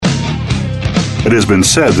It has been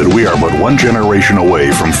said that we are but one generation away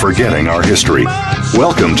from forgetting our history.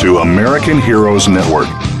 Welcome to American Heroes Network,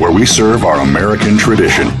 where we serve our American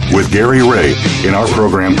tradition. With Gary Ray, in our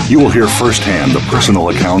program, you will hear firsthand the personal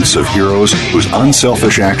accounts of heroes whose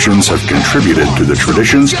unselfish actions have contributed to the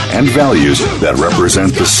traditions and values that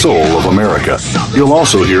represent the soul of America. You'll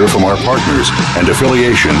also hear from our partners and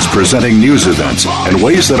affiliations presenting news events and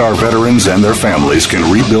ways that our veterans and their families can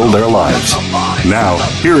rebuild their lives. Now,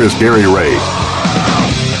 here is Gary Ray.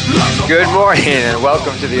 Good morning and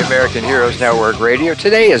welcome to the American Heroes Network Radio.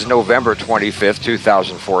 Today is November 25th,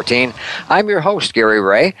 2014. I'm your host, Gary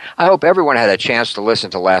Ray. I hope everyone had a chance to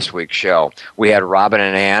listen to last week's show. We had Robin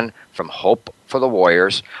and Ann from Hope for the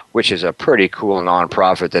Warriors, which is a pretty cool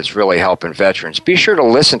nonprofit that's really helping veterans. Be sure to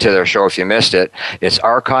listen to their show if you missed it. It's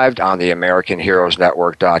archived on the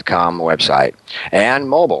AmericanHeroesNetwork.com website and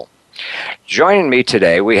mobile. Joining me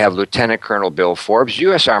today, we have Lieutenant Colonel Bill Forbes,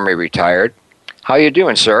 U.S. Army retired. How you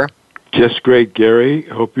doing, sir? Just great, Gary.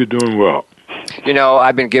 Hope you're doing well. You know,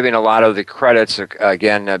 I've been giving a lot of the credits,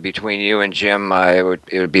 again, between you and Jim. It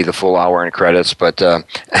would be the full hour in credits. But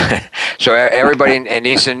so everybody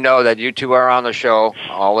needs to know that you two are on the show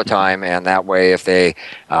all the time. And that way, if they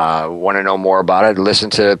want to know more about it, listen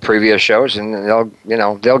to previous shows and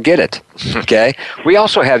they'll get it. Okay. We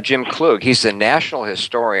also have Jim Klug. He's the National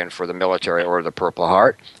Historian for the Military Order of the Purple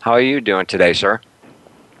Heart. How are you doing today, sir?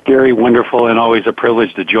 Gary, wonderful, and always a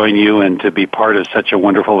privilege to join you and to be part of such a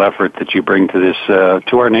wonderful effort that you bring to this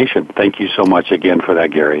to our nation. Thank you so much again for that,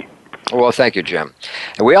 Gary. Well, thank you, Jim.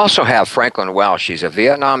 And we also have Franklin Welsh. He's a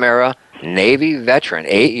Vietnam-era Navy veteran,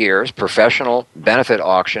 8 years, professional benefit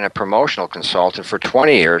auction and promotional consultant for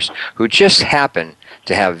 20 years, who just happened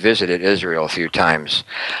to have visited Israel a few times.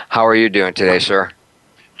 How are you doing today, sir?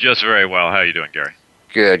 Just very well. How are you doing, Gary?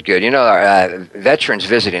 Good, good. You know, veterans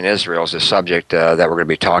visiting Israel is a subject that we're going to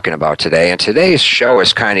be talking about today, and today's show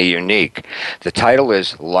is kind of unique. The title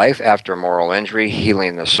is Life After Moral Injury,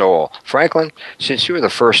 Healing the Soul. Franklin, since you were the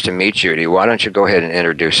first to meet Judy, why don't you go ahead and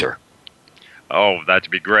introduce her? Oh,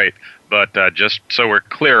 that'd be great. But just so we're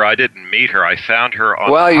clear, I didn't meet her. I found her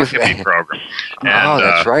on the Huckabee program. And,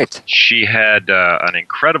 that's right. She had an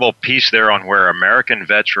incredible piece there on where American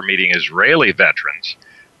vets were meeting Israeli veterans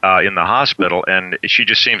in the hospital, and she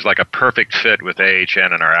just seems like a perfect fit with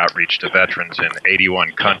AHN and our outreach to veterans in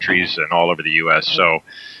 81 countries and all over the U.S. So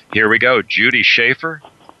here we go. Judy Schaefer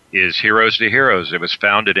is Heroes to Heroes. It was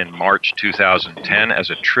founded in March 2010 as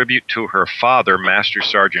a tribute to her father, Master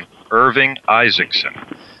Sergeant Irving Isaacson,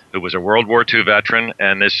 who was a World War II veteran,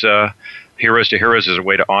 and this Heroes to Heroes is a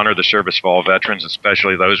way to honor the service of all veterans,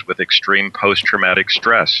 especially those with extreme post-traumatic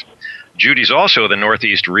stress. Judy's also the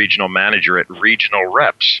Northeast Regional Manager at Regional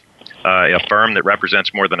Reps, a firm that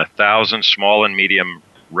represents more than 1,000 small and medium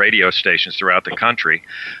radio stations throughout the country.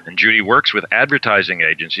 And Judy works with advertising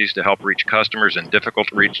agencies to help reach customers in difficult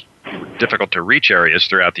to reach areas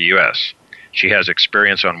throughout the U.S. She has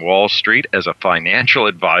experience on Wall Street as a financial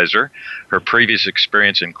advisor. Her previous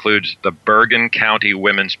experience includes the Bergen County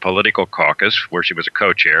Women's Political Caucus, where she was a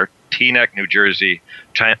co-chair, Teaneck, New Jersey,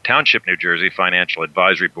 Township, New Jersey Financial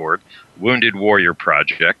Advisory Board, Wounded Warrior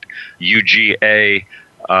Project, UGA,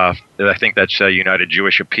 I think that's United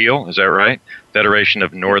Jewish Appeal, is that right? Federation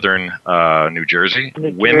of Northern New Jersey,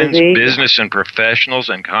 Women's Business and Professionals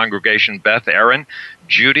and Congregation Beth Aaron.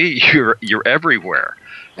 Judy, you're everywhere.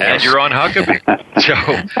 And you're on Huckabee. So,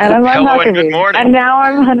 and I'm on hello Huckabee. and good morning. And now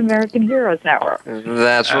I'm on American Heroes Network.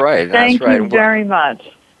 That's right. Thank you very much.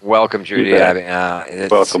 Welcome, Judy.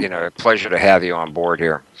 It's a pleasure to have you on board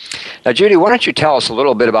here. Now, Judy, why don't you tell us a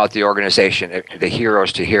little bit about the organization, the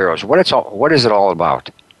Heroes to Heroes? What is it all about?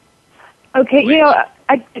 Okay,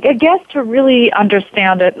 I guess to really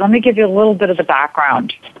understand it, let me give you a little bit of the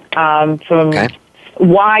background from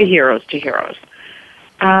why Heroes to Heroes.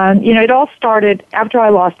 It all started after I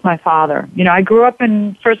lost my father. I grew up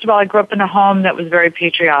in a home that was very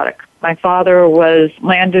patriotic. My father was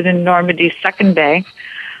landed in Normandy second day,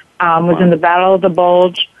 was in the Battle of the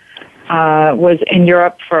Bulge, was in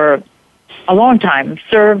Europe for a long time,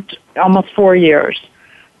 served almost 4 years.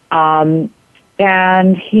 And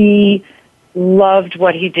he loved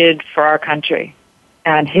what he did for our country.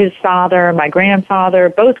 And his father, my grandfather,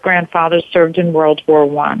 both grandfathers served in World War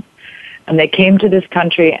I. And they came to this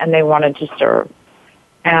country and they wanted to serve.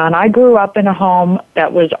 And I grew up in a home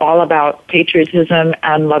that was all about patriotism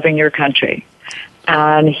and loving your country.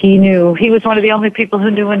 And he was one of the only people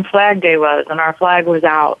who knew when Flag Day was, and our flag was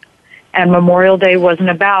out. And Memorial Day wasn't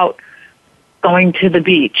about going to the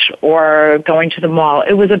beach or going to the mall.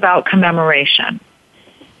 It was about commemoration.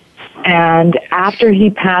 And after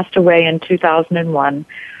he passed away in 2001,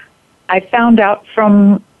 I found out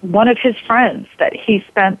from one of his friends that he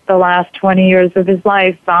spent the last 20 years of his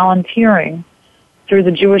life volunteering through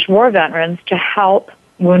the Jewish war veterans to help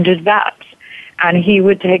wounded vets. And he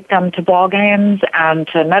would take them to ball games and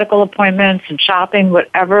to medical appointments and shopping,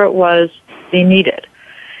 whatever it was they needed.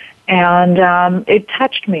 And it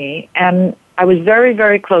touched me, and I was very,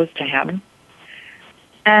 very close to him.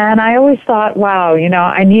 And I always thought, wow,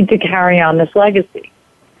 I need to carry on this legacy.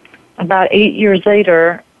 About 8 years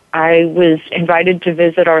later, I was invited to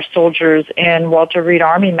visit our soldiers in Walter Reed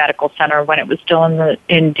Army Medical Center when it was still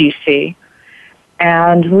in D.C.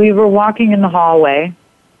 And we were walking in the hallway,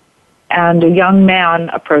 and a young man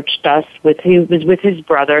approached us. He was with his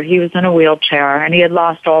brother. He was in a wheelchair, and he had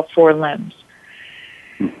lost all 4 limbs.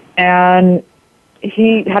 And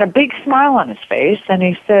he had a big smile on his face, and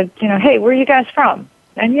he said, hey, where are you guys from?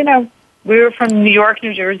 And, we were from New York,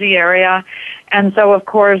 New Jersey area. And so, of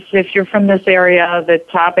course, if you're from this area, the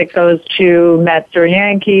topic goes to Mets or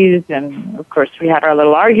Yankees. And, of course, we had our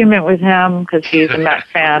little argument with him because he's a Mets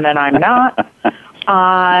fan and I'm not.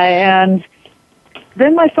 And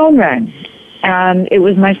then my phone rang, and it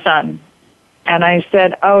was my son. And I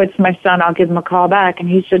said, oh, it's my son. I'll give him a call back. And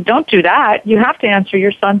he said, don't do that. You have to answer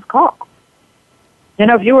your son's call.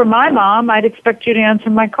 If you were my mom, I'd expect you to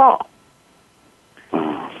answer my call.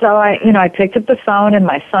 So I picked up the phone, and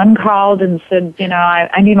my son called and said,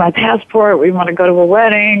 I need my passport. We want to go to a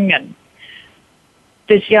wedding. And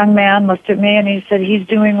this young man looked at me, and he said, he's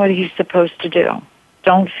doing what he's supposed to do.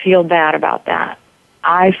 Don't feel bad about that.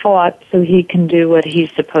 I fought so he can do what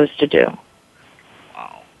he's supposed to do.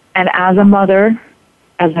 Wow. And as a mother,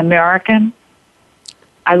 as an American,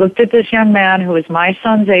 I looked at this young man who was my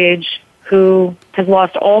son's age, who has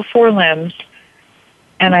lost all 4 limbs,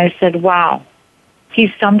 and I said, wow.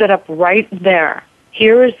 He summed it up right there.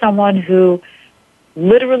 Here is someone who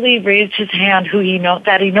literally raised his hand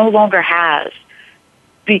that he no longer has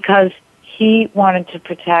because he wanted to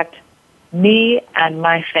protect me and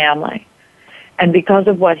my family. And because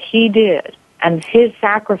of what he did and his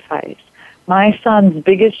sacrifice, my son's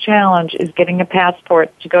biggest challenge is getting a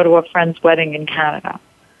passport to go to a friend's wedding in Canada.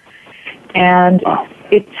 And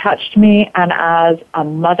it touched me, and as a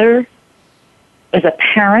mother, as a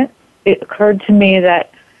parent, it occurred to me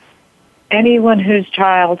that anyone whose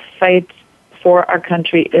child fights for our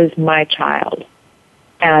country is my child.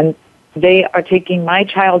 And they are taking my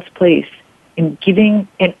child's place in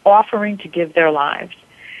offering to give their lives.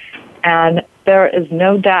 And there is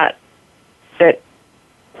no debt that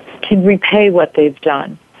can repay what they've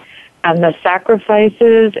done. And the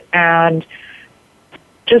sacrifices and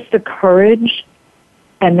just the courage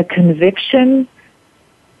and the conviction,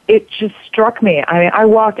 it just struck me. I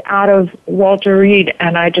walked out of Walter Reed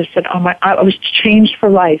and I just said, I was changed for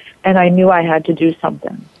life, and I knew I had to do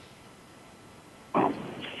something.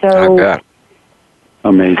 So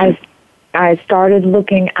amazing. I started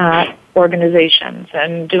looking at organizations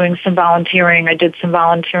and doing some volunteering. I did some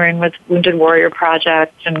volunteering with Wounded Warrior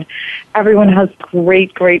Project, and everyone has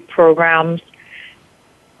great, great programs.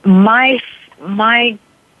 My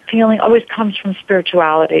feeling always comes from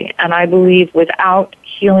spirituality, and I believe without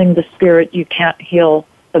healing the spirit, you can't heal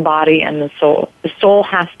the body and the soul. The soul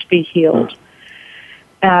has to be healed.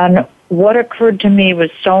 And what occurred to me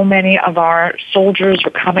was so many of our soldiers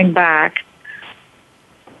were coming back,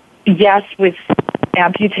 yes, with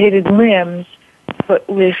amputated limbs, but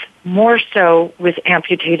with more so with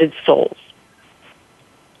amputated souls.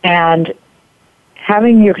 And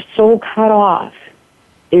having your soul cut off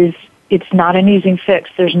it's not an easy fix.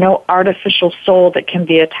 There's no artificial soul that can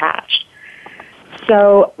be attached.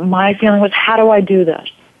 So my feeling was, how do I do this?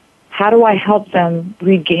 How do I help them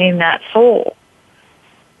regain that soul?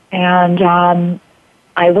 And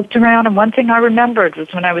I looked around, and one thing I remembered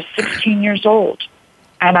was when I was 16 years old,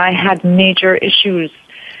 and I had major issues,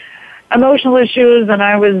 emotional issues, and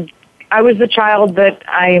I was the child that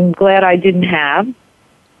I'm glad I didn't have.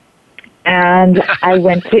 And I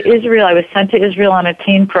went to Israel. I was sent to Israel on a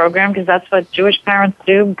teen program because that's what Jewish parents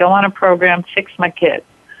do, go on a program, fix my kid.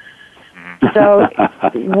 So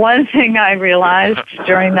one thing I realized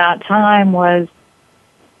during that time was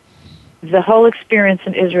the whole experience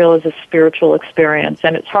in Israel is a spiritual experience,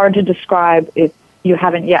 and it's hard to describe if you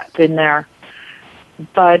haven't yet been there.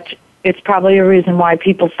 But it's probably a reason why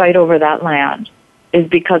people fight over that land, is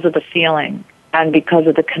because of the feeling and because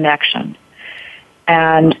of the connection.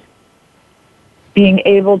 And being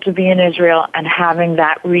able to be in Israel and having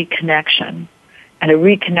that reconnection, and a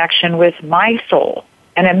reconnection with my soul,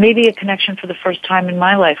 and it may be a connection for the first time in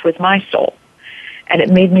my life with my soul. And it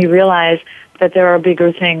made me realize that there are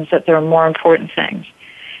bigger things, that there are more important things.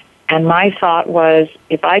 And my thought was,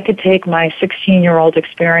 if I could take my 16-year-old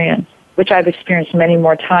experience which I've experienced many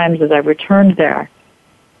more times as I've returned there,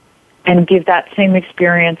 and give that same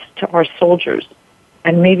experience to our soldiers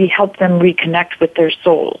and maybe help them reconnect with their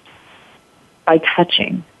souls by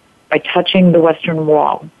touching the Western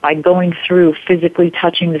Wall, by going through physically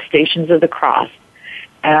touching the Stations of the Cross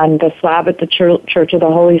and the slab at the Church of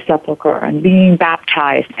the Holy Sepulchre and being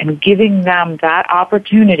baptized and giving them that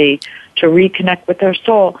opportunity to reconnect with their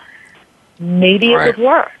soul, maybe it would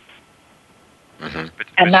work. Mm-hmm.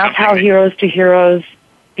 And that's how Heroes to Heroes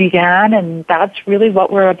began, and that's really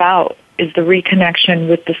what we're about, is the reconnection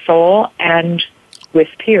with the soul and with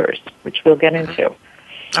peers, which we'll get into.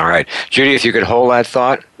 All right. Judy, if you could hold that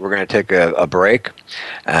thought, we're going to take a break.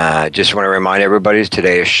 Just want to remind everybody,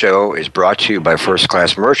 today's show is brought to you by First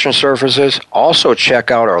Class Merchant Services. Also, check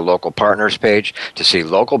out our local partners page to see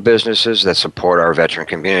local businesses that support our veteran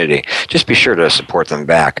community. Just be sure to support them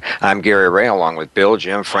back. I'm Gary Ray, along with Bill,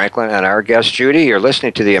 Jim, Franklin, and our guest, Judy. You're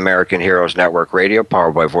listening to the American Heroes Network Radio,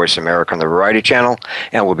 powered by Voice America on the Variety Channel,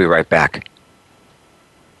 and we'll be right back.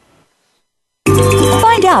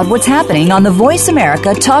 Find out what's happening on the Voice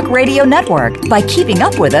America Talk Radio Network by keeping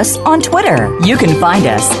up with us on Twitter. You can find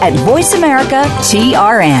us at Voice America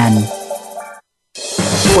TRN.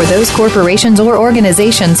 For those corporations or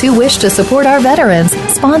organizations who wish to support our veterans,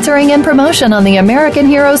 sponsoring and promotion on the American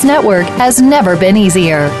Heroes Network has never been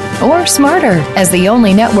easier or smarter, as the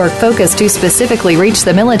only network focused to specifically reach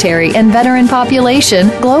the military and veteran population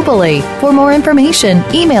globally. For more information,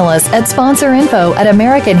 email us at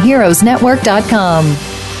sponsorinfo@AmericanHeroesNetwork.com.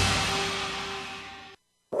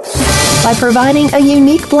 By providing a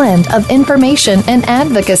unique blend of information and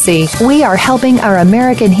advocacy, we are helping our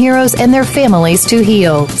American heroes and their families to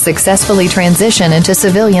heal, successfully transition into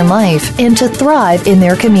civilian life, and to thrive in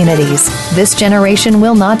their communities. This generation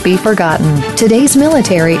will not be forgotten. Today's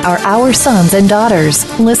military are our sons and daughters.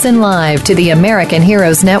 Listen live to the American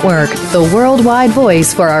Heroes Network, the worldwide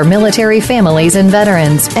voice for our military families and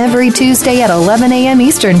veterans, every Tuesday at 11 a.m.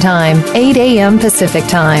 Eastern Time, 8 a.m. Pacific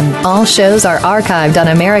Time. All shows are archived on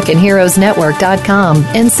AmericanHeroesNetwork.com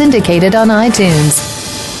and syndicated on iTunes.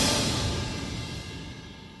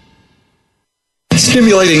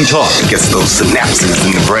 Stimulating talk gets those synapses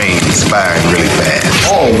in the brain firing really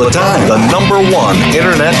fast. all the time. The #1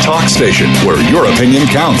 internet talk station where your opinion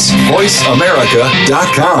counts.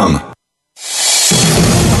 VoiceAmerica.com.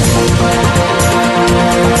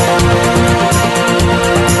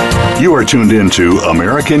 You are tuned in to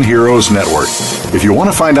American Heroes Network. If you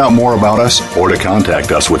want to find out more about us or to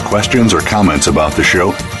contact us with questions or comments about the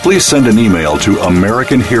show, please send an email to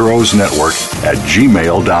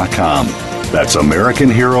AmericanHeroesNetwork@gmail.com. That's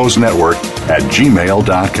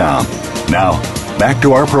AmericanHeroesNetwork@gmail.com. Now, back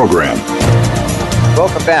to our program.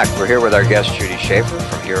 Welcome back. We're here with our guest, Judy Schaefer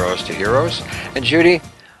from Heroes to Heroes. And Judy,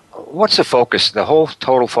 what's the focus, the whole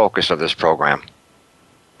total focus of this program?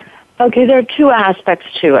 Okay, there are two aspects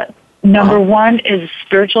to it. Number one is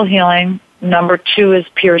spiritual healing. Number two is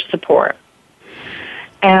peer support.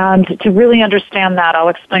 And to really understand that, I'll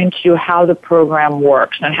explain to you how the program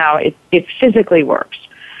works and how it physically works.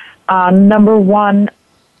 Number one,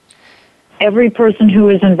 every person who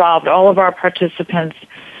is involved, all of our participants,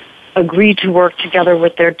 agree to work together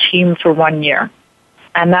with their team for 1 year.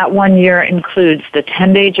 And that 1 year includes the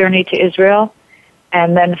 10-day journey to Israel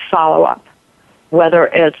and then follow-up, whether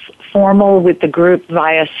it's formal with the group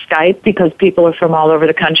via Skype, because people are from all over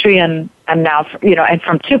the country and now, and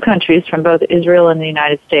from two countries, from both Israel and the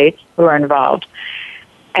United States, who are involved.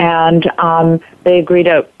 And they agree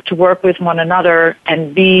to work with one another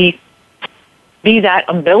and be that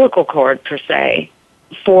umbilical cord, per se,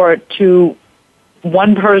 to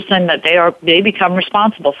one person that they become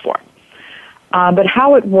responsible for. But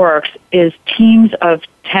how it works is teams of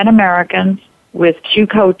 10 Americans with two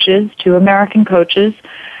American coaches,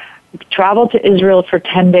 travel to Israel for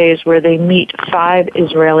 10 days where they meet 5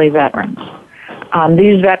 Israeli veterans.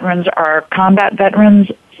 These veterans are combat veterans.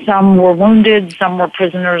 Some were wounded, some were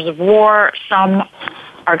prisoners of war, some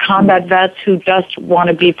are combat vets who just want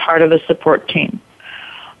to be part of a support team.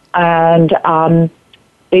 And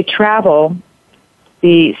they travel,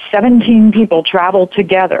 the 17 people travel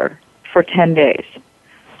together for 10 days.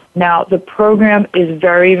 Now, the program is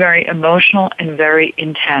very, very emotional and very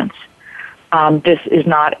intense. This is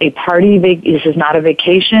not a party. This is not a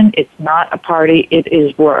vacation. It's not a party. It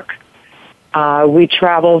is work. We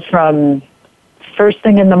travel from first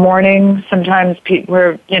thing in the morning. Sometimes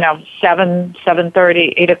we're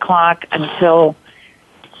 7:30, 8 o'clock until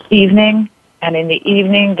evening. And in the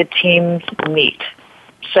evening, the teams meet.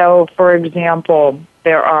 So, for example,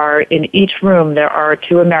 in each room, there are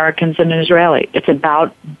 2 Americans and an Israeli. It's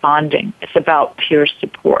about bonding. It's about peer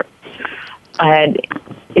support. And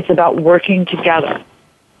It's about working together.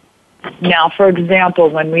 Now, for example,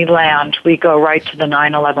 when we land, we go right to the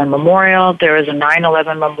 9/11 Memorial. There is a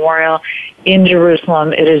 9/11 Memorial in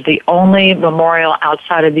Jerusalem. It is the only memorial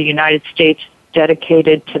outside of the United States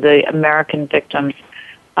dedicated to the American victims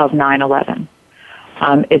of 9/11.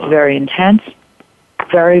 It's very intense,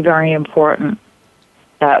 very, very important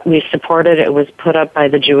that we supported. It was put up by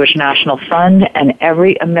the Jewish National Fund, and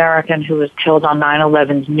every American who was killed on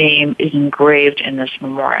 9/11's name is engraved in this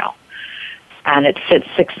memorial. And it sits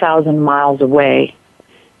 6,000 miles away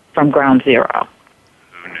from ground zero.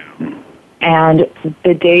 And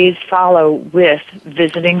the days follow with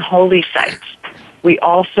visiting holy sites. We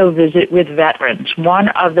also visit with veterans. One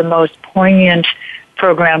of the most poignant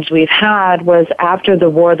programs we've had was after the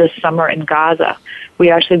war this summer in Gaza.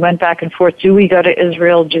 We actually went back and forth. Do we go to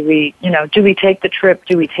Israel? Do we take the trip?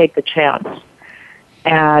 Do we take the chance?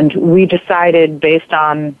 And we decided based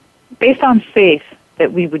on faith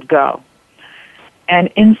that we would go. And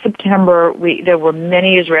in September, there were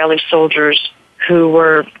many Israeli soldiers who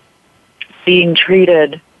were being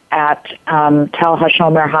treated at Tel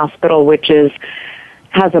HaShomer Hospital, which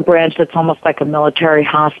has a branch that's almost like a military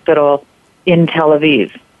hospital in Tel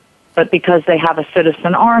Aviv. But because they have a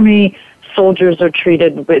citizen army, soldiers are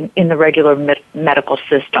treated in the regular medical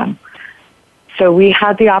system. So we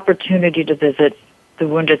had the opportunity to visit the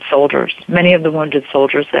wounded soldiers, many of the wounded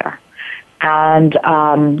soldiers there. And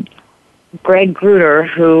Greg Gruder,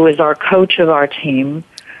 who is our coach of our team,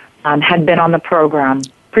 had been on the program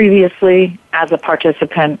previously as a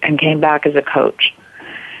participant and came back as a coach.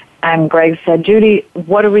 And Greg said, Judy,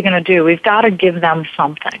 what are we going to do? We've got to give them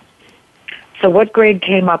something. So what Greg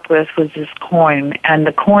came up with was this coin. And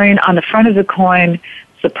the coin, on the front of the coin,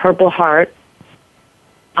 is a Purple Heart.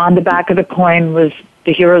 On the back of the coin was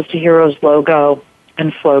the Heroes to Heroes logo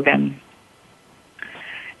and slogan.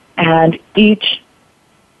 And each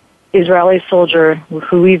Israeli soldier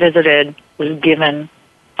who we visited was given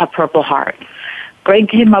a Purple Heart. Greg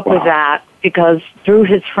came up with that because through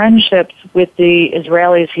his friendships with the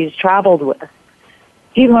Israelis he's traveled with,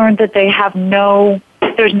 he learned that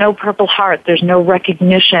there's no Purple Heart, there's no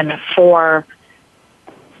recognition for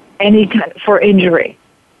for injury.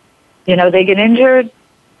 They get injured,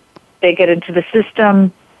 they get into the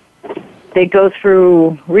system, they go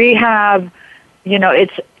through rehab,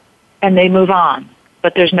 and they move on.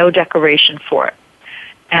 But there's no decoration for it.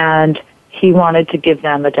 And he wanted to give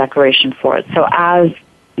them a decoration for it. So as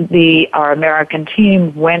our American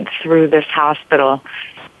team went through this hospital,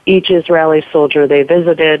 each Israeli soldier they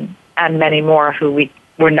visited, and many more who we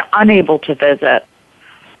were unable to visit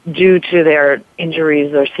due to their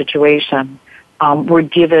injuries or situation, were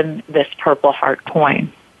given this Purple Heart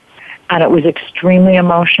coin. And it was extremely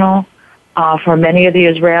emotional. For many of the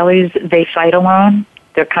Israelis, they fight alone.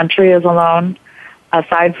 Their country is alone.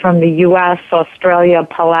 Aside from the U.S., Australia,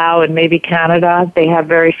 Palau, and maybe Canada, they have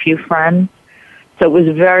very few friends. So it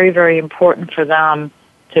was very, very important for them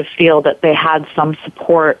to feel that they had some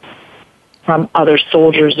support from other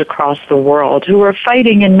soldiers across the world who were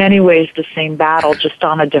fighting in many ways the same battle, just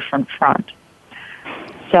on a different front.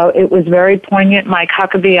 So it was very poignant. Mike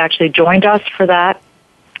Huckabee actually joined us for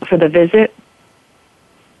the visit.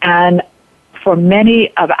 And for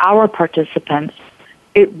many of our participants,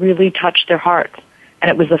 it really touched their hearts. And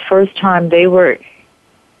it was the first time they were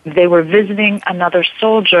visiting another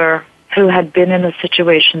soldier who had been in the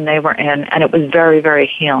situation they were in, and it was very, very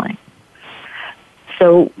healing.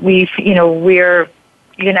 So we're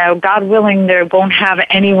God willing, they won't have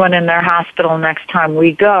anyone in their hospital next time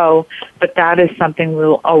we go, but that is something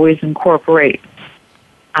we'll always incorporate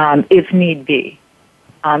if need be.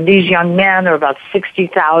 These young men, there were about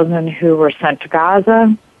 60,000 who were sent to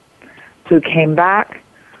Gaza, who came back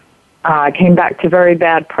to very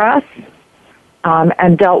bad press,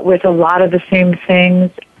 and dealt with a lot of the same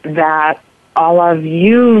things that all of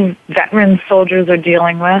you veteran soldiers are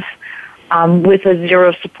dealing with a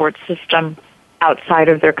zero support system outside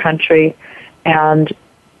of their country, and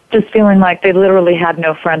just feeling like they literally had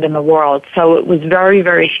no friend in the world. So it was very,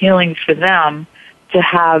 very healing for them to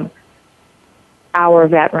have our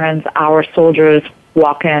veterans, our soldiers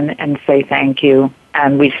walk in and say thank you,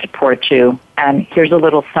 and we support you, and here's a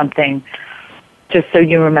little something just so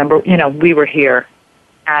you remember, we were here.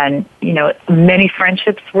 And, many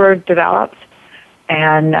friendships were developed,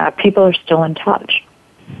 and people are still in touch.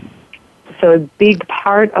 So a big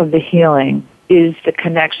part of the healing is the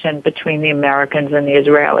connection between the Americans and the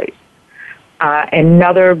Israelis.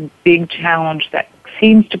 Another big challenge that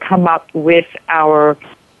seems to come up with our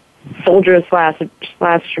soldiers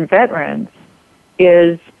slash veterans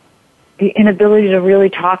is the inability to really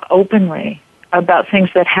talk openly about things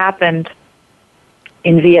that happened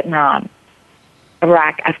in Vietnam,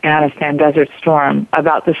 Iraq, Afghanistan, Desert Storm,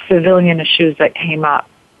 about the civilian issues that came up.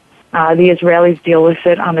 The Israelis deal with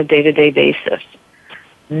it on a day-to-day basis.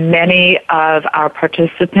 Many of our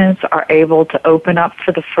participants are able to open up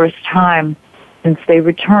for the first time since they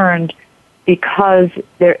returned because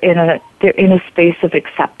they're in a space of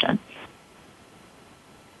acceptance.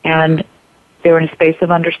 And they're in a space of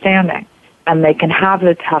understanding. And they can have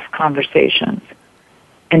the tough conversations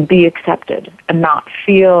and be accepted and not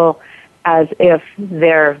feel as if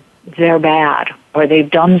they're bad or they've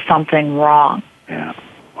done something wrong. Yeah.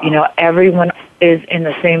 Wow. You know, everyone is in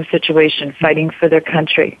the same situation, fighting for their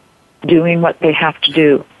country, doing what they have to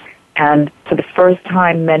do. And for the first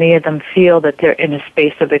time, many of them feel that they're in a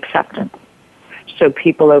space of acceptance. So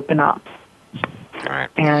people open up. All right.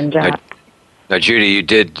 And now, Judy,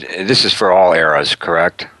 this is for all eras,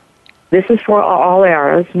 correct? This is for all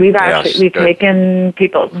eras. We've taken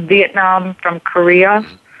people Vietnam, from Korea,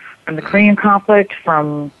 from the Korean conflict,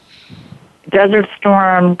 from Desert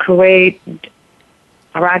Storm, Kuwait,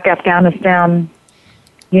 Iraq, Afghanistan.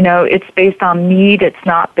 You know, it's based on need. It's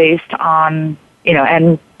not based on,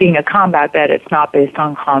 and being a combat vet, it's not based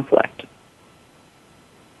on conflict.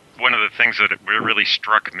 One of the things that really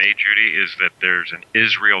struck me, Judy, is that there's an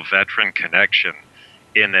Israel veteran connection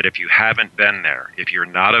in that if you haven't been there, if you're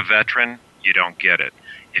not a veteran, you don't get it.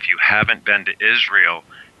 If you haven't been to Israel,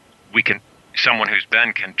 someone who's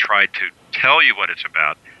been can try to tell you what it's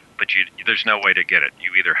about, but there's no way to get it.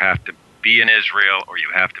 You either have to be in Israel or you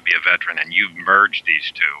have to be a veteran, and you've merged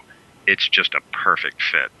these two. It's just a perfect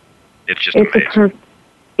fit. It's amazing.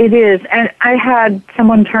 It is. And I had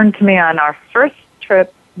someone turn to me on our first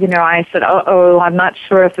trip. I said, I'm not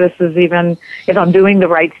sure if if I'm doing the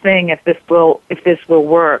right thing, if this will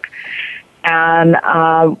work. And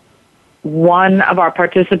one of our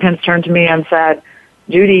participants turned to me and said,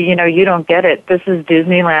 Judy, you don't get it. This is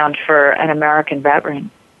Disneyland for an American veteran.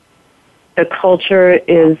 The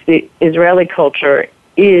Israeli culture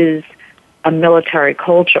is a military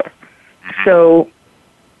culture. So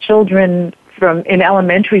children in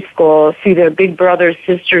elementary school see their big brothers,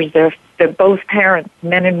 sisters, they're both parents,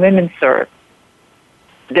 men and women serve.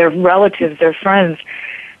 Their relatives, their friends,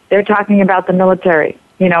 they're talking about the military.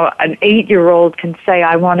 An 8-year-old can say,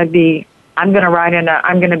 I'm going to be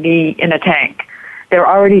in a tank. They're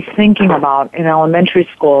already thinking about, in elementary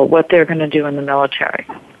school, what they're going to do in the military.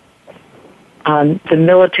 The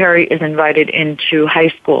military is invited into high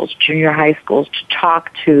schools, junior high schools, to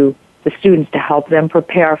talk to the students to help them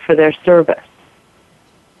prepare for their service.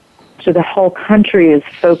 So the whole country is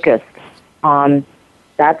focused on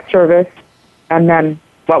that service and then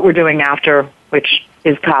what we're doing after, which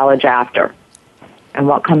is college after, and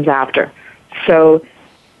what comes after. So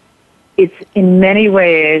it's, in many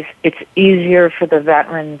ways, it's easier for the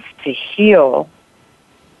veterans to heal.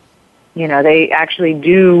 They actually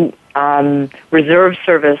do reserve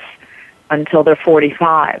service until they're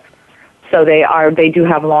 45. So they do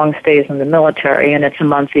have long stays in the military, and it's a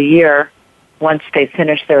month a year once they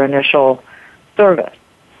finish their initial service.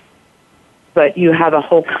 But you have a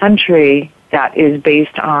whole country that is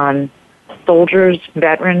based on soldiers,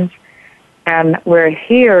 veterans, and where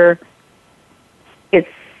here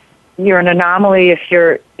you're an anomaly if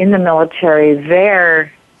you're in the military.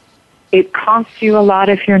 There, it costs you a lot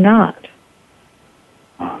if you're not.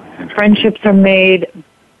 Friendships are made.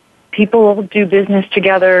 People do business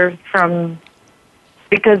together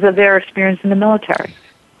because of their experience in the military.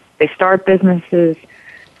 They start businesses.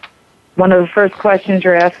 One of the first questions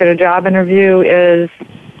you're asked at a job interview is,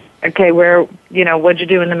 okay, what'd you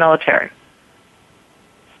do in the military?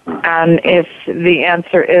 And if the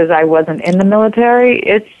answer is I wasn't in the military,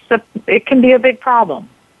 it can be a big problem.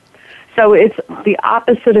 So it's the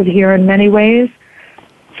opposite of here in many ways.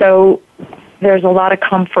 So there's a lot of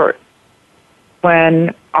comfort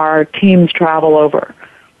when our teams travel over.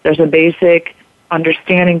 There's a basic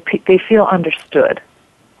understanding. They feel understood.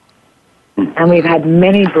 And we've had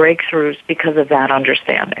many breakthroughs because of that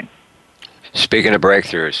understanding. Speaking of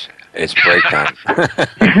breakthroughs, it's break time.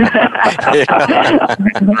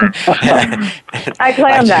 I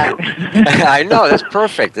planned that. I know, that's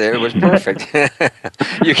perfect. It was perfect.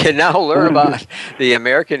 You can now learn about the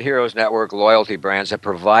American Heroes Network loyalty brands that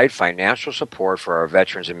provide financial support for our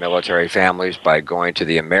veterans and military families by going to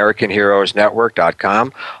the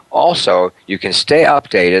AmericanHeroesNetwork.com. Also, you can stay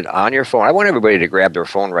updated on your phone. I want everybody to grab their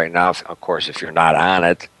phone right now, of course, if you're not on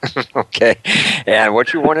it. Okay? And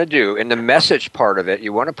what you want to do, in the message part of it,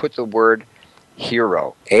 you want to put the word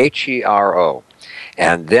hero, Hero.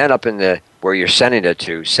 And then up in the where you're sending it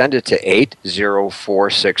to, send it to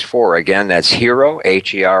 80464. Again, that's HERO,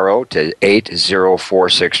 HERO, to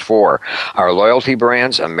 80464. Our loyalty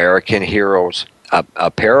brands, American Heroes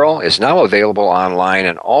apparel, is now available online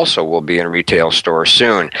and also will be in retail stores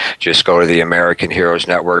soon. Just go to the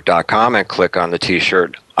AmericanHeroesNetwork.com and click on the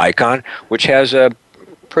T-shirt icon, which has a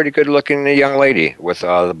pretty good-looking young lady with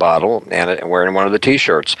the bottle and wearing one of the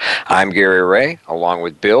T-shirts. I'm Gary Ray, along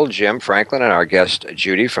with Bill, Jim, Franklin, and our guest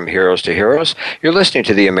Judy from Heroes to Heroes. You're listening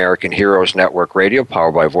to the American Heroes Network Radio,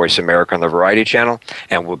 powered by Voice America on the Variety Channel,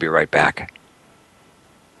 and we'll be right back.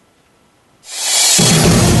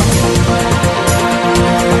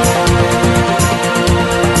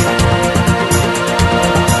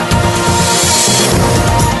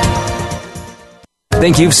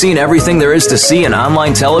 Think you've seen everything there is to see in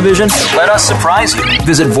online television? Let us surprise you.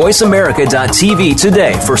 Visit voiceamerica.tv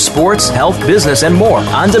today for sports, health, business, and more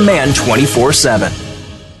on demand 24/7.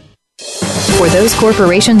 For those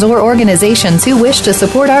corporations or organizations who wish to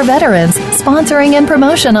support our veterans, sponsoring and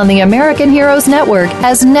promotion on the American Heroes Network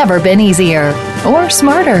has never been easier or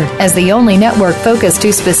smarter, as the only network focused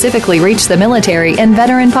to specifically reach the military and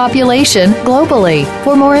veteran population globally.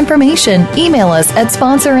 For more information, email us at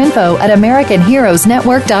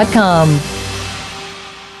sponsorinfo@AmericanHeroesNetwork.com.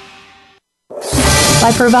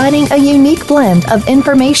 By providing a unique blend of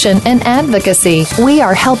information and advocacy, we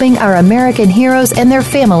are helping our American heroes and their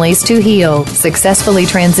families to heal, successfully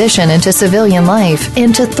transition into civilian life,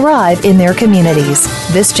 and to thrive in their communities.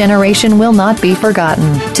 This generation will not be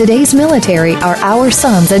forgotten. Today's military are our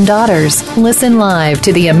sons and daughters. Listen live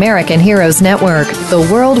to the American Heroes Network, the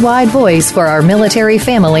worldwide voice for our military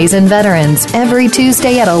families and veterans, every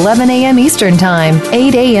Tuesday at 11 a.m. Eastern Time,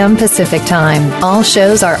 8 a.m. Pacific Time. All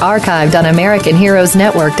shows are archived on AmericanHeroesNetwork.com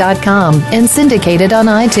and syndicated on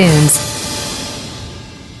iTunes.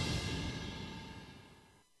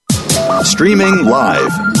 Streaming live,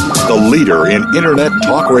 the leader in Internet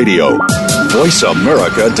talk radio,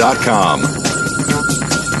 voiceamerica.com.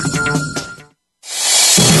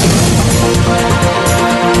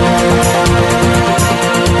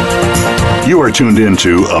 You are tuned in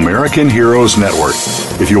to American Heroes Network.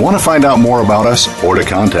 If you want to find out more about us or to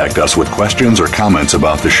contact us with questions or comments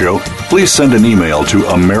about the show, please send an email to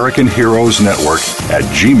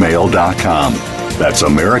AmericanHeroesNetwork@gmail.com. That's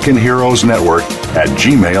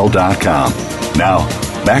AmericanHeroesNetwork@gmail.com. Now,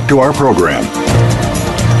 back to our program.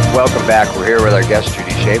 Welcome back. We're here with our guest,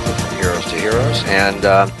 Judy Schaefer from Heroes to Heroes. And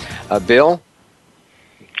Bill,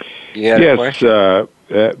 you had a question?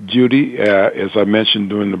 Judy, as I mentioned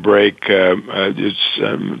during the break, I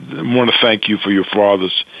want to thank you for your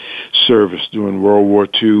father's service during World War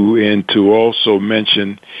II, and to also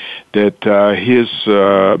mention that his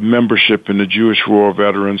membership in the Jewish War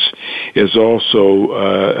Veterans is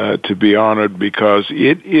also to be honored, because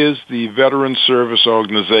it is the veteran service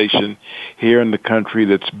organization here in the country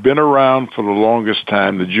that's been around for the longest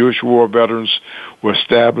time. The Jewish War Veterans were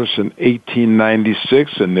established in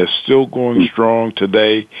 1896, and they're still going strong today,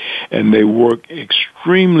 and they work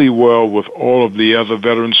extremely well with all of the other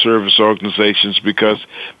veteran service organizations, because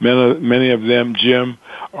many of them, Jim,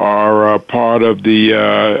 are part of the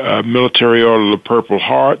Military Order of the Purple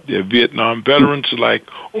Heart. They're Vietnam veterans, like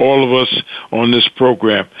all of us on this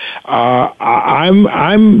program.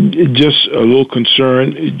 I'm just a little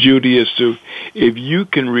concerned, Judy, as to if you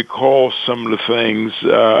can recall some of the things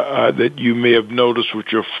that you may have noticed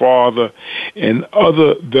with your father and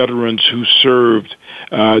other veterans who served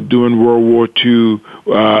during World War II,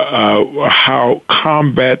 how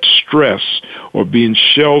combat stress or being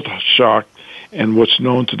shell-shocked and what's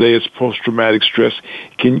known today as post-traumatic stress.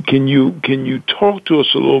 Can you talk to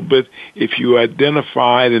us a little bit if you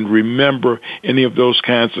identified and remember any of those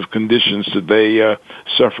kinds of conditions that they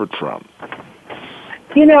suffered from?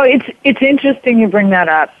 You know, it's interesting you bring that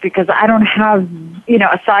up, because I don't have,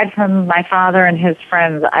 aside from my father and his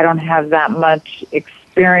friends, I don't have that much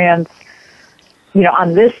experience,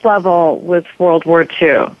 on this level with World War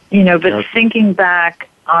II. But thinking back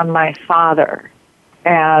on my father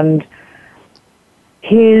and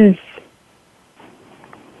his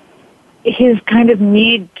kind of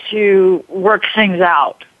need to work things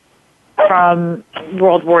out from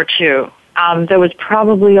World War II, there was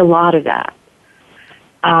probably a lot of that.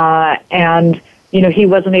 And, he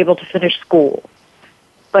wasn't able to finish school.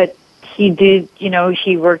 But he did,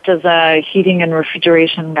 he worked as a heating and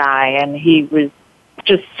refrigeration guy, and he was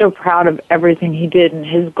just so proud of everything he did. And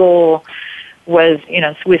his goal was,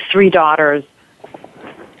 with 3 daughters,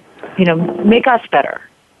 make us better.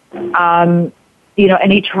 And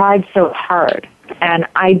he tried so hard. And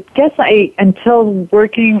I guess I've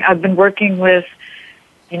been working with,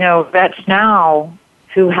 vets now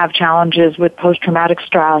who have challenges with post-traumatic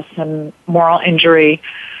stress and moral injury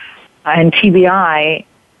and TBI,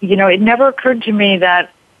 it never occurred to me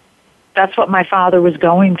that that's what my father was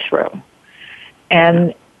going through.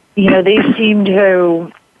 And, they seemed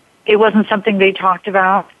to, it wasn't something they talked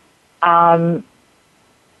about, but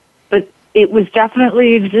it was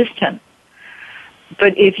definitely existent.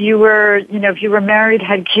 But if you were married,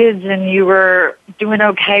 had kids, and you were doing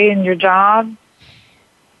okay in your job,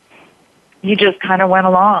 you just kind of went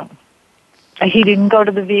along. He didn't go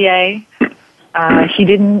to the VA. He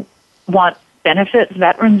didn't want benefits,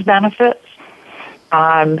 veterans benefits.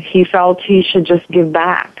 He felt he should just give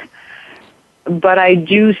back. But I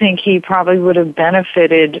do think he probably would have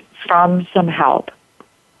benefited from some help.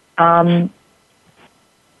 But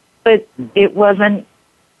he wasn't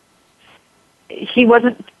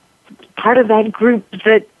part of that group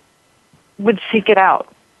that would seek it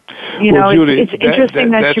out. Judy, it's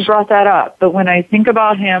interesting that you brought that up. But when I think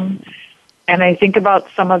about him and I think about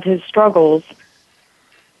some of his struggles,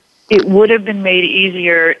 it would have been made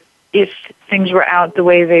easier if things were out the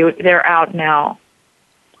way they're out now.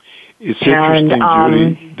 It's interesting,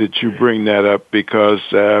 Judy, that you bring that up because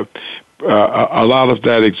a lot of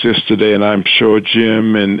that exists today, and I'm sure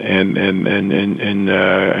Jim and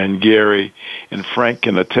Gary and Frank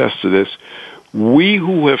can attest to this. We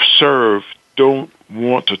who have served don't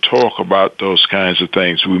want to talk about those kinds of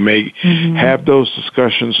things. We may have those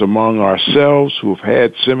discussions among ourselves who have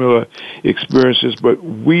had similar experiences, but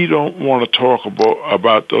we don't want to talk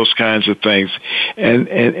about those kinds of things.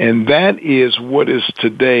 And that is what is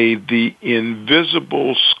today the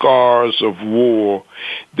invisible scars of war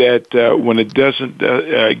that when it doesn't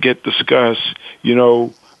get discussed,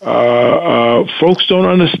 folks don't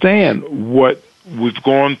understand what we've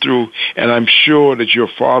gone through, and I'm sure that your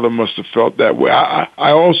father must have felt that way.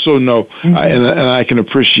 I also know, and I can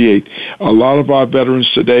appreciate, a lot of our veterans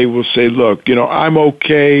today will say, look, I'm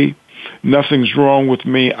okay, nothing's wrong with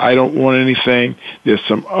me, I don't want anything. There's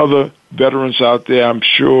some other veterans out there, I'm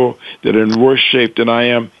sure, that are in worse shape than I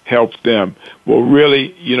am, help them. Well,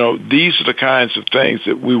 really, these are the kinds of things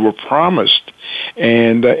that we were promised,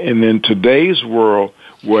 and in today's world,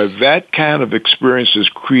 where that kind of experience is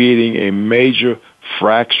creating a major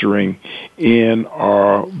fracturing in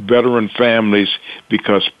our veteran families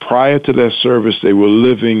because prior to their service they were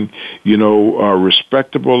living,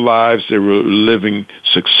 respectable lives, they were living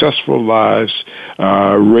successful lives,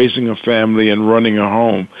 raising a family and running a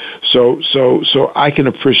home. So I can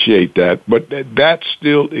appreciate that, but that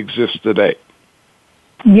still exists today.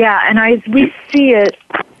 Yeah, and we see it.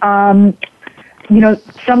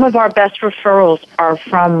 Some of our best referrals are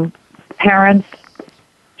from parents,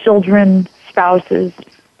 children, spouses,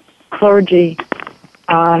 clergy,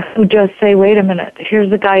 who just say, wait a minute,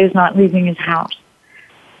 here's a guy who's not leaving his house.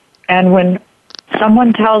 And when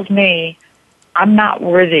someone tells me I'm not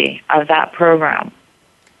worthy of that program,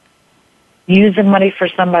 use the money for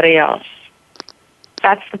somebody else,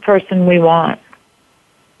 that's the person we want.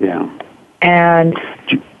 Yeah. And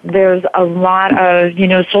there's a lot of,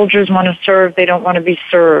 soldiers want to serve, they don't want to be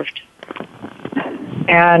served.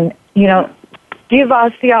 And, give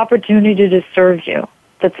us the opportunity to serve you.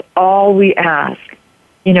 That's all we ask.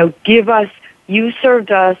 Give us, you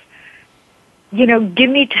served us, give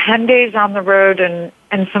me 10 days on the road and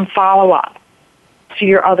some follow-up to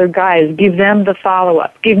your other guys. Give them the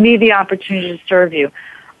follow-up. Give me the opportunity to serve you.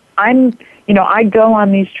 I go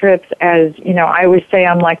on these trips as, I always say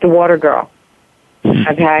I'm like the water girl.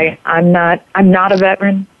 Okay? I'm not a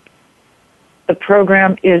veteran. The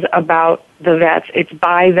program is about the vets. It's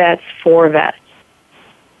by vets for vets.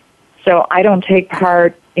 So I don't take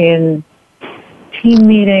part in team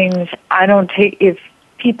meetings. If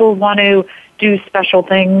people want to do special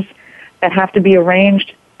things that have to be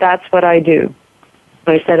arranged, that's what I do.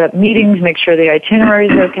 So I set up meetings, make sure the itinerary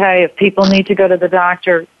is okay. If people need to go to the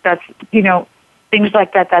doctor, that's, things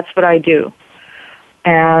like that, that's what I do.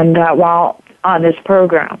 And while on this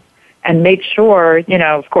program, and make sure,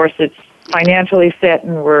 of course, it's financially fit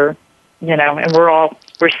and we're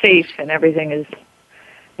safe and everything is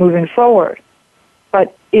moving forward.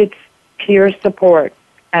 But it's peer support,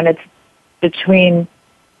 and it's between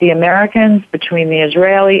the Americans, between the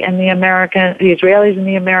Israelis and the Americans,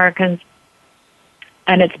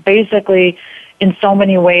 and it's basically, in so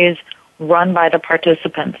many ways, run by the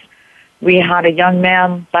participants. We had a young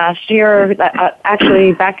man last year,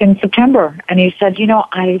 actually back in September, and he said,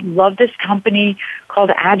 I love this company called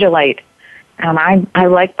Agilite, and I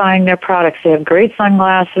like buying their products. They have great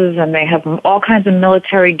sunglasses, and they have all kinds of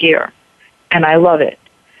military gear, and I love it.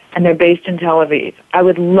 And they're based in Tel Aviv. I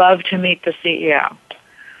would love to meet the CEO.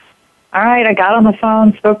 All right, I got on the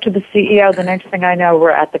phone, spoke to the CEO. The next thing I know,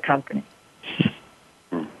 we're at the company.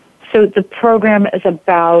 So the program is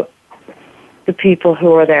about the people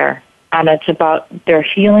who are there, and it's about their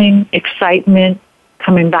healing, excitement,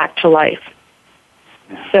 coming back to life.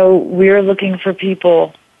 So we're looking for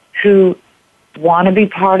people who want to be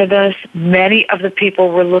part of this. Many of the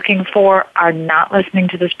people we're looking for are not listening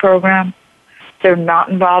to this program. They're not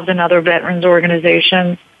involved in other veterans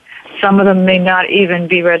organizations. Some of them may not even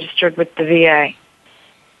be registered with the VA.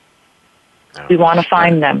 We want to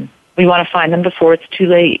find them. We want to find them before it's too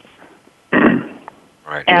late.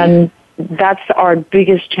 Right. And that's our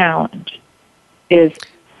biggest challenge, is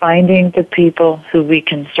finding the people who we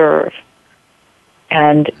can serve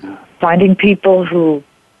and finding people who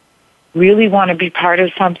really want to be part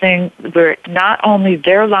of something where not only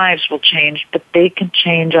their lives will change, but they can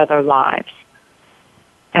change other lives.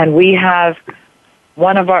 And we have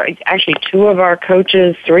two of our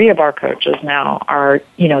coaches, 3 of our coaches now are,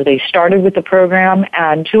 they started with the program,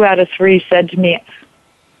 and 2 out of 3 said to me,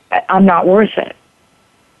 I'm not worth it.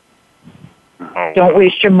 Oh. Don't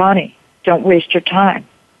waste your money. Don't waste your time.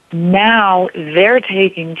 Now they're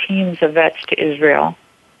taking teams of vets to Israel,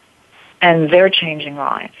 and they're changing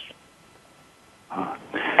lives.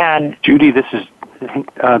 And Judy, this is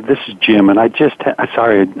Jim, and I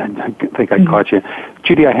think I caught you.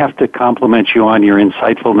 Judy, I have to compliment you on your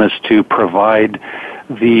insightfulness to provide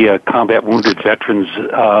the combat wounded veterans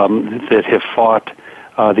that have fought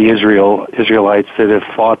the Israelites that have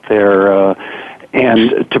fought there,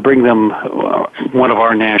 and to bring them one of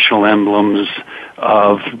our national emblems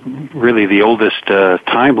of really the oldest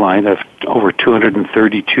timeline of over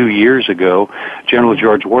 232 years ago, General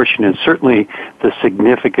George Washington. Certainly the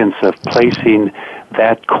significance of placing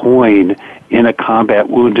that coin in a combat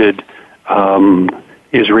wounded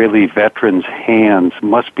Israeli veteran's hands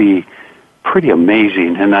must be pretty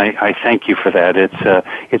amazing, and I thank you for that.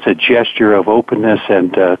 It's a gesture of openness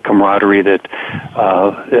and camaraderie that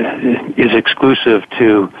is exclusive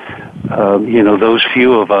to those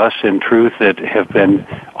few of us, in truth, that have been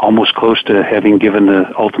almost close to having given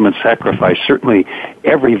the ultimate sacrifice. Certainly,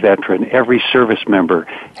 every veteran, every service member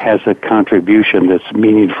has a contribution that's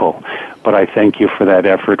meaningful. But I thank you for that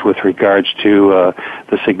effort with regards to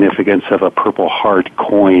the significance of a Purple Heart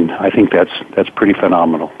coin. I think that's pretty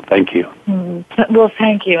phenomenal. Thank you. Well,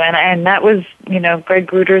 thank you. And that was, Greg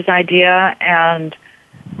Gruder's idea, and,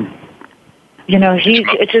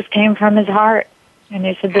 it just came from his heart. And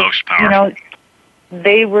he said that,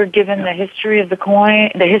 they were given the history of the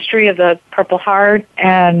coin, the history of the Purple Heart,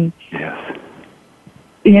 and, yes.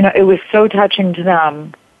 It was so touching to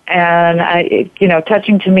them. And,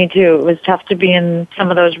 touching to me, too. It was tough to be in some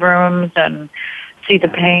of those rooms and see the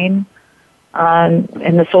pain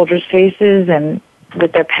in the soldiers' faces and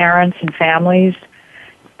with their parents and families,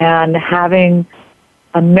 and having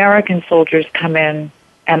American soldiers come in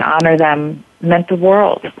and honor them meant the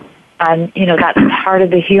world. And, that's part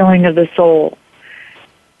of the healing of the soul.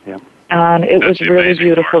 Yeah. And it was really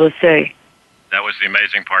beautiful to see. That was the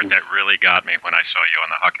amazing part that really got me when I saw you on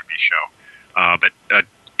the Huckabee show. But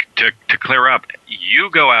to clear up, you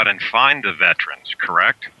go out and find the veterans,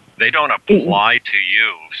 correct? They don't apply to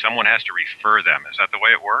you. Someone has to refer them. Is that the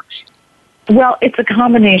way it works? Well, it's a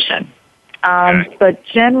combination. Okay. But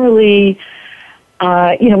generally,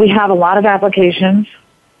 we have a lot of applications.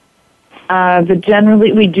 But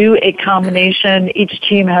generally, we do a combination. Each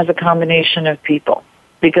team has a combination of people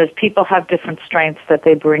because people have different strengths that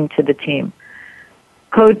they bring to the team.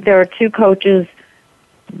 There are 2 coaches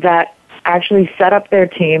that actually set up their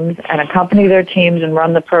teams and accompany their teams and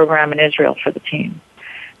run the program in Israel for the team.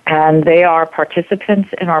 And they are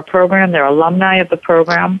participants in our program. They're alumni of the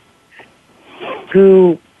program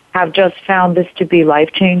who have just found this to be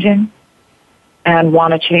life-changing and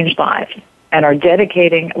want to change lives and are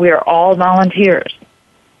dedicating. We are all volunteers.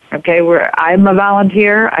 Okay, I'm a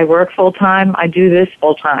volunteer. I work full-time. I do this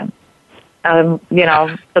full-time. The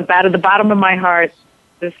bottom of my heart,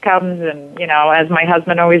 this comes, and, as my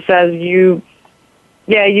husband always says, you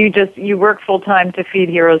work full-time to feed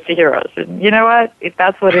heroes to heroes. And you know what? If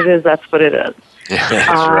that's what it is, that's what it is. Yeah,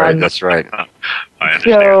 that's right. I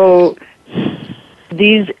understand. So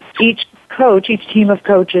each team of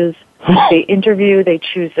coaches, they interview, they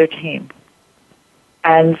choose their team.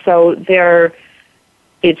 And so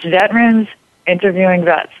it's veterans interviewing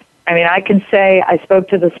vets. I mean, I can say, I spoke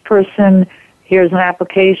to this person, here's an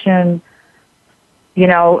application,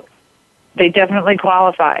 they definitely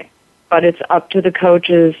qualify, but it's up to the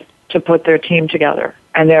coaches to put their team together.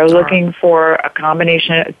 And they're looking for a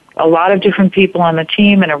combination, a lot of different people on the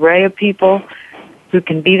team, an array of people who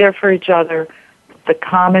can be there for each other. The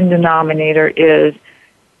common denominator is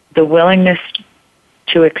the willingness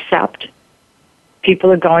to accept.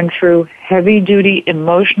 People are going through heavy-duty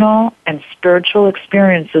emotional and spiritual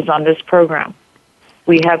experiences on this program.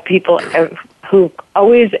 We have people who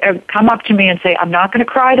always come up to me and say, I'm not going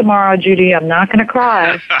to cry tomorrow, Judy. I'm not going to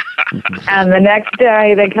cry. And the next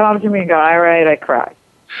day they come up to me and go, all right, I cried.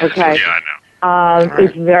 Okay? Yeah, I know.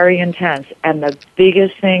 It's very intense. And the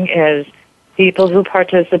biggest thing is people who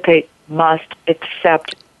participate must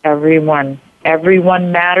accept everyone.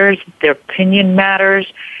 Everyone matters. Their opinion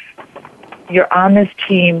matters. You're on this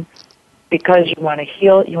team because you want to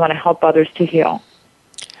heal. You want to help others to heal.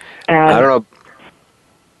 And I don't know.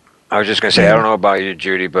 I was just going to say, I don't know about you,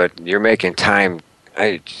 Judy, but you're making time.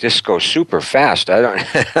 It just goes super fast.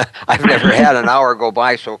 I've never had an hour go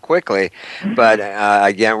by so quickly. But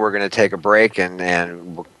again, we're going to take a break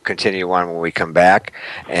and we'll continue on when we come back.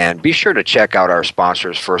 And be sure to check out our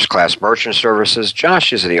sponsors, First Class Merchant Services.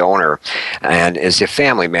 Josh is the owner and is a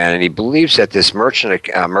family man, and he believes that this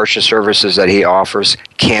merchant services that he offers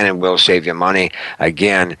can and will save you money.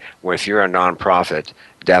 Again, if you're a nonprofit,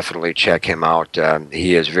 definitely check him out.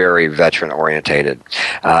 He is very veteran-orientated.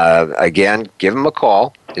 Again, give him a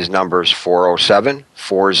call. His number is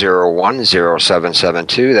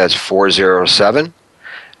 407-401-0772. That's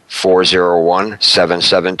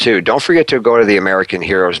 407-401-772. Don't forget to go to the American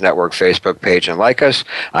Heroes Network Facebook page and like us.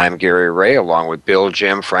 I'm Gary Ray, along with Bill,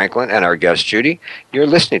 Jim, Franklin, and our guest, Judy. You're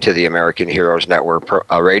listening to the American Heroes Network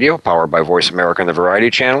radio, powered by Voice America and the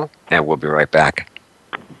Variety Channel, and we'll be right back.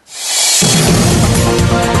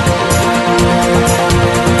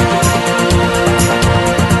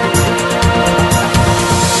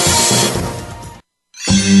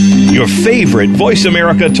 Your favorite Voice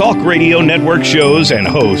America Talk Radio Network shows and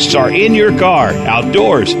hosts are in your car,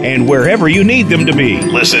 outdoors, and wherever you need them to be.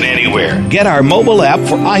 Listen anywhere. Get our mobile app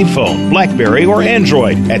for iPhone, BlackBerry, or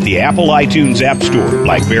Android at the Apple iTunes App Store,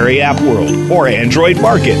 BlackBerry App World, or Android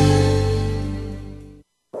Market.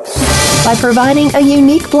 By providing a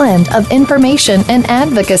unique blend of information and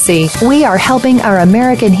advocacy, we are helping our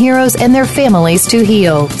American heroes and their families to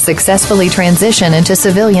heal, successfully transition into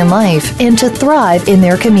civilian life, and to thrive in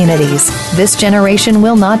their communities. This generation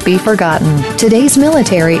will not be forgotten. Today's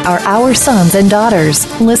military are our sons and daughters.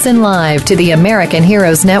 Listen live to the American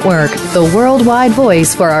Heroes Network, the worldwide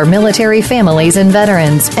voice for our military families and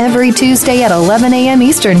veterans, every Tuesday at 11 a.m.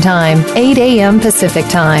 Eastern Time, 8 a.m. Pacific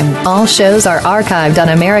Time. All shows are archived on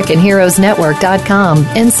AmericanHeroesNetwork.com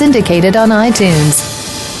and syndicated on iTunes.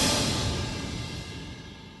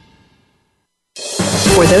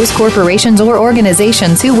 For those corporations or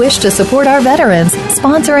organizations who wish to support our veterans,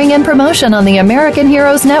 sponsoring and promotion on the American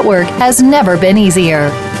Heroes Network has never been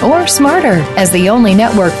easier or smarter. As the only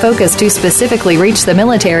network focused to specifically reach the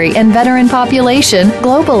military and veteran population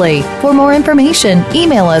globally. For more information,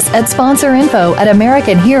 email us at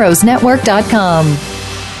sponsorinfo@AmericanHeroesNetwork.com.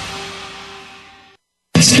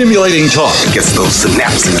 Stimulating talk Gets those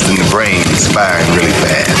synapses in the brain firing really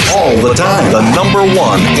fast. all the time. The number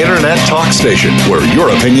one internet talk station where your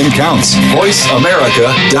opinion counts.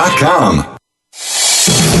 VoiceAmerica.com.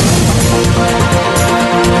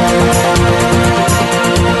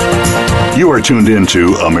 You are tuned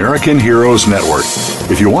into American Heroes Network.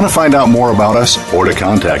 If you want to find out more about us or to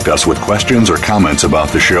contact us with questions or comments about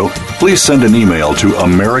the show, please send an email to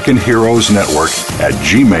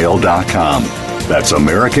AmericanHeroesNetwork@gmail.com. That's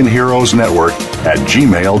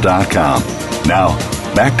AmericanHeroesNetwork@gmail.com. Now,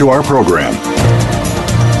 back to our program.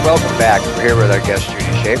 Welcome back. We're here with our guest, Judy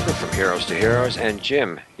Schaefer from Heroes to Heroes. And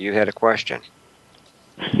Jim, you had a question.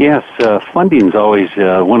 Yes, funding's always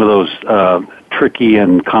one of those tricky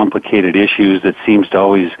and complicated issues that seems to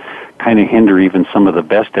always kind of hinder even some of the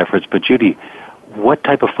best efforts. But Judy, what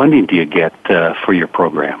type of funding do you get for your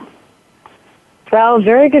program? Well,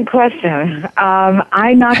 very good question.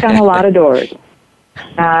 I knock on a lot of doors.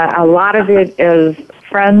 A lot of it is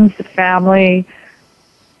friends, family,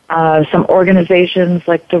 some organizations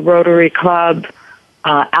like the Rotary Club,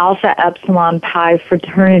 Alpha Epsilon Pi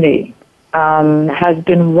Fraternity has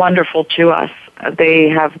been wonderful to us. They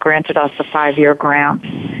have granted us a 5-year grant,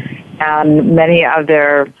 and many of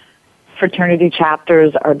their fraternity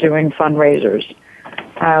chapters are doing fundraisers.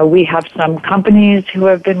 We have some companies who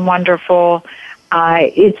have been wonderful.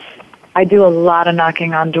 I do a lot of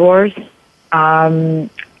knocking on doors,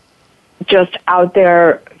 just out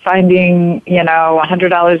there finding,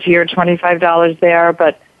 $100 here, $25 there,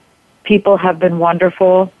 but people have been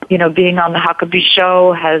wonderful. Being on the Huckabee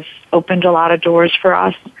Show has opened a lot of doors for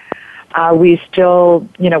us. We still,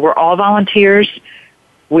 we're all volunteers.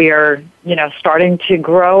 We are, starting to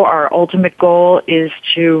grow. Our ultimate goal is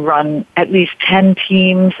to run at least 10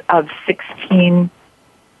 teams of 16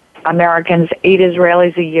 Americans, 8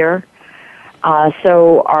 Israelis a year.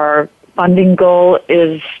 So our funding goal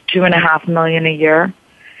is $2.5 million a year,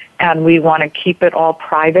 and we want to keep it all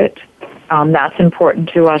private. That's important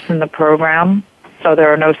to us in the program. So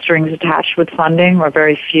there are no strings attached with funding, or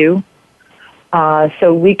very few.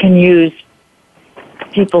 So we can use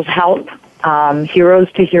people's help.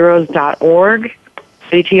 heroes2heroes.org,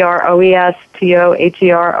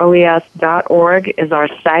 HEROESTOHEROES.org is our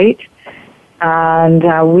site. And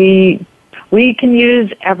we can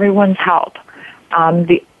use everyone's help.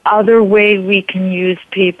 The other way we can use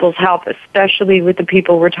people's help, especially with the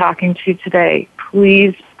people we're talking to today,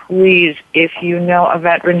 please, if you know a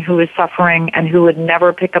veteran who is suffering and who would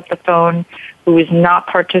never pick up the phone, who is not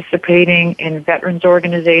participating in veterans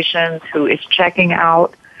organizations, who is checking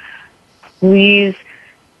out, please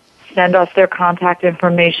send us their contact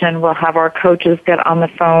information. We'll have our coaches get on the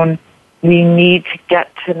phone. We need to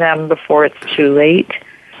get to them before it's too late.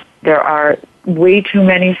 There are way too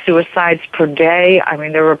many suicides per day. I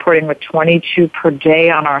mean, they're reporting with 22 per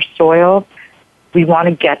day on our soil. We want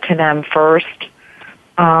to get to them first.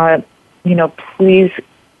 Please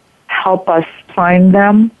help us find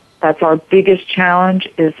them. That's our biggest challenge,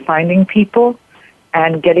 is finding people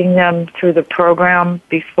and getting them through the program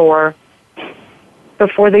before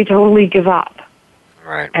they totally give up.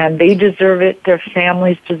 Right. And they deserve it. Their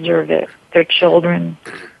families deserve it. Their children.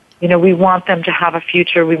 We want them to have a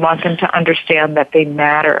future. We want them to understand that they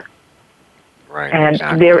matter. Right. And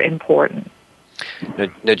exactly. they're important.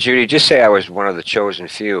 Now, Judy, just say I was one of the chosen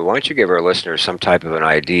few. Why don't you give our listeners some type of an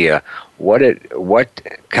idea? What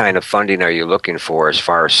kind of funding are you looking for as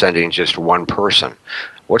far as sending just one person?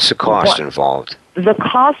 What's the cost involved? The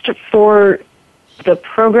cost for the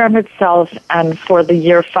program itself and for the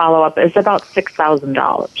year follow-up is about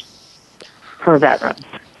 $6,000 per veteran.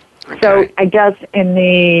 Okay. So I guess in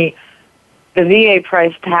the VA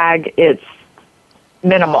price tag, it's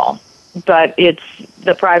minimal, but it's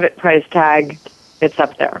the private price tag, it's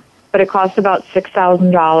up there. But it costs about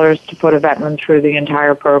 $6,000 to put a veteran through the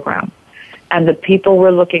entire program. And the people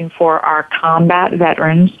we're looking for are combat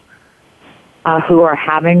veterans who are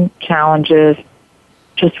having challenges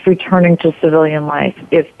just returning to civilian life.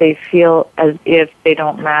 If they feel as if they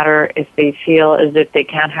don't matter, if they feel as if they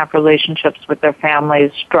can't have relationships with their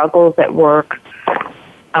families, struggles at work,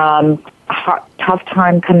 tough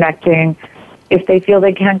time connecting, if they feel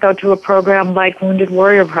they can't go to a program like Wounded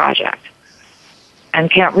Warrior Project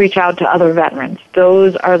and can't reach out to other veterans,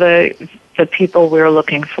 those are the people we're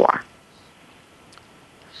looking for.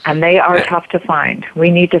 And they are tough to find.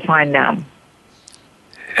 We need to find them.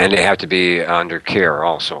 And they have to be under care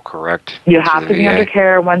also, correct? You have to be under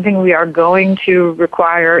care. One thing we are going to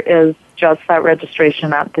require is just that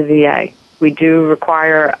registration at the VA. We do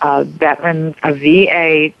require a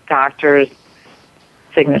VA doctor's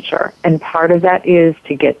signature. And part of that is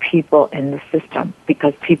to get people in the system,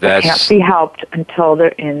 because people can't be helped until they're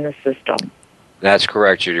in the system. That's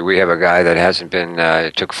correct, Judy. We have a guy that hasn't been,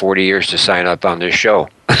 it took 40 years to sign up on this show.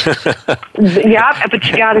 Yeah, but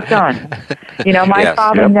you got it done. My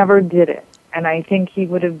father never did it, and I think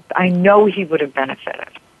I know he would have benefited.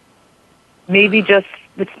 Maybe just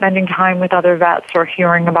with spending time with other vets or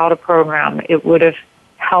hearing about a program, it would have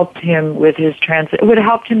helped him with his it would have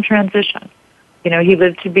helped him transition. He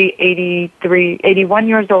lived to be 81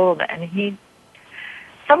 years old, and he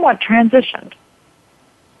somewhat transitioned.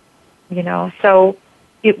 So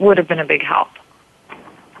it would have been a big help.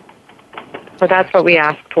 So that's what we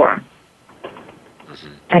asked for.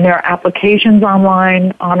 Mm-hmm. And there are applications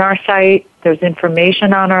online on our site. There's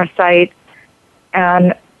information on our site.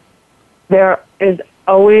 And there is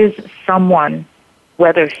always someone,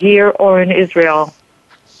 whether here or in Israel,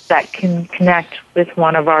 that can connect with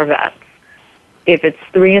one of our vets. If it's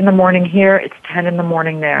 3 a.m. here, it's 10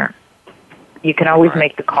 a.m. there. You can always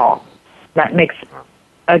make the call. That makes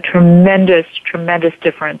a tremendous, tremendous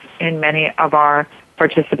difference in many of our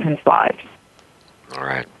participants' lives. All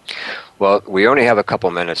right. Well, we only have a couple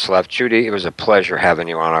minutes left. Judy, it was a pleasure having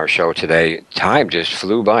you on our show today. Time just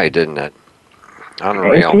flew by, didn't it?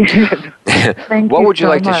 Unreal. What would you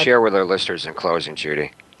like to share with our listeners in closing,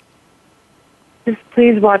 Judy? Just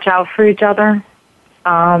please watch out for each other,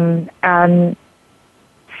 and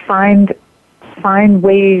find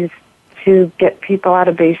ways to get people out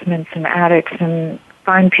of basements and attics, and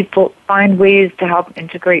find ways to help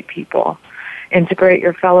integrate people, integrate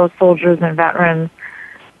your fellow soldiers and veterans.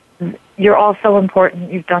 You're all so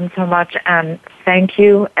important. You've done so much, and thank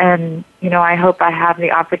you. And, I hope I have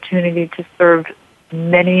the opportunity to serve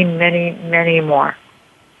many, many, many more.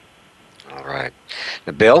 All right.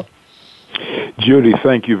 Now, Bill? Judy,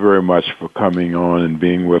 thank you very much for coming on and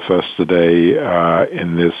being with us today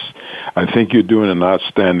in this. I think you're doing an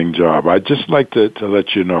outstanding job. I'd just like to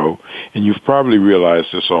let you know, and you've probably realized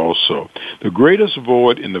this also, the greatest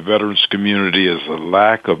void in the veterans community is a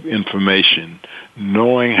lack of information,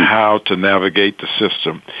 knowing how to navigate the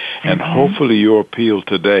system. And hopefully your appeal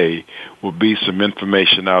today will be some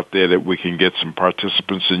information out there that we can get some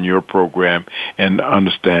participants in your program and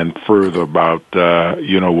understand further about,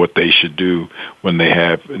 what they should do when they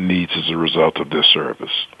have needs as a result of their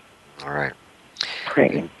service. All right.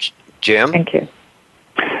 Great. Jim? Thank you.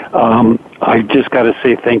 I just got to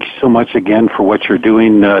say thank you so much again for what you're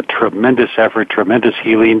doing. Tremendous effort, tremendous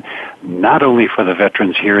healing, not only for the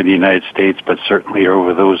veterans here in the United States, but certainly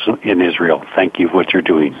over those in Israel. Thank you for what you're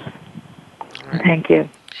doing. Right. Thank you.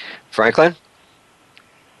 Franklin?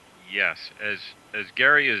 Yes, as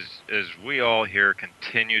Gary, as we all here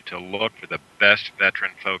continue to look for the best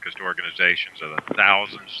veteran-focused organizations of the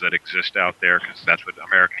thousands that exist out there, because that's what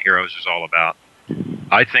American Heroes is all about,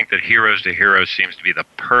 I think that Heroes to Heroes seems to be the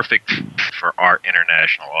perfect for our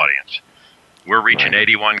international audience. We're reaching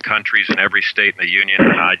 81 countries in every state in the Union,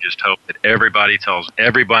 and I just hope that everybody tells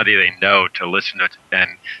everybody they know to listen to it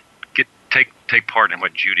and take part in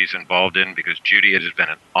what Judy's involved in, because Judy, it has been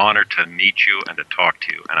an honor to meet you and to talk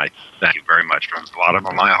to you, and I thank you very much from the bottom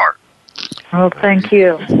of my heart. Oh, thank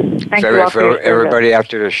you. Thank you all for your service. Everybody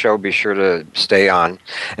after the show, be sure to stay on.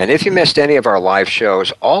 And if you missed any of our live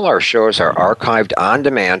shows, all our shows are archived on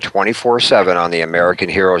demand 24/7 on the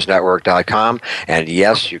AmericanHeroesNetwork.com. And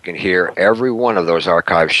yes, you can hear every one of those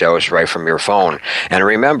archive shows right from your phone. And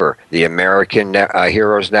remember, the American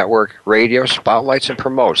Heroes Network radio spotlights and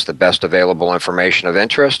promotes the best available information of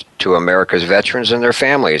interest to America's veterans and their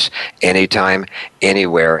families, anytime,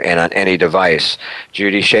 anywhere, and on any device.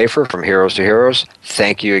 Judy Schaefer from Heroes to Heroes,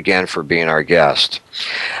 thank you again for being our guest.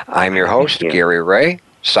 I'm your host, Gary Ray,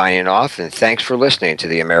 signing off, and thanks for listening to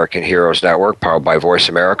the American Heroes Network, powered by Voice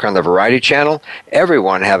America on the Variety Channel.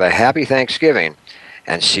 Everyone have a happy Thanksgiving,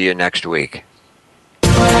 and see you next week.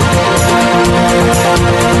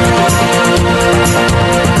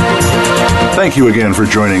 Thank you again for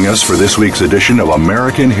joining us for this week's edition of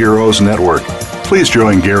American Heroes Network. Please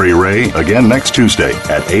join Gary Ray again next Tuesday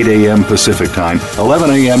at 8 a.m. Pacific Time, 11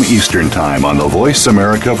 a.m. Eastern Time on the Voice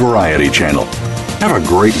America Variety Channel. Have a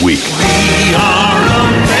great week. We are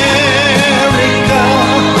America,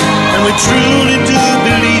 and we truly do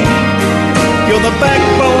believe you're the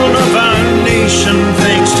backbone of our nation.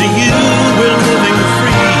 Thanks to you.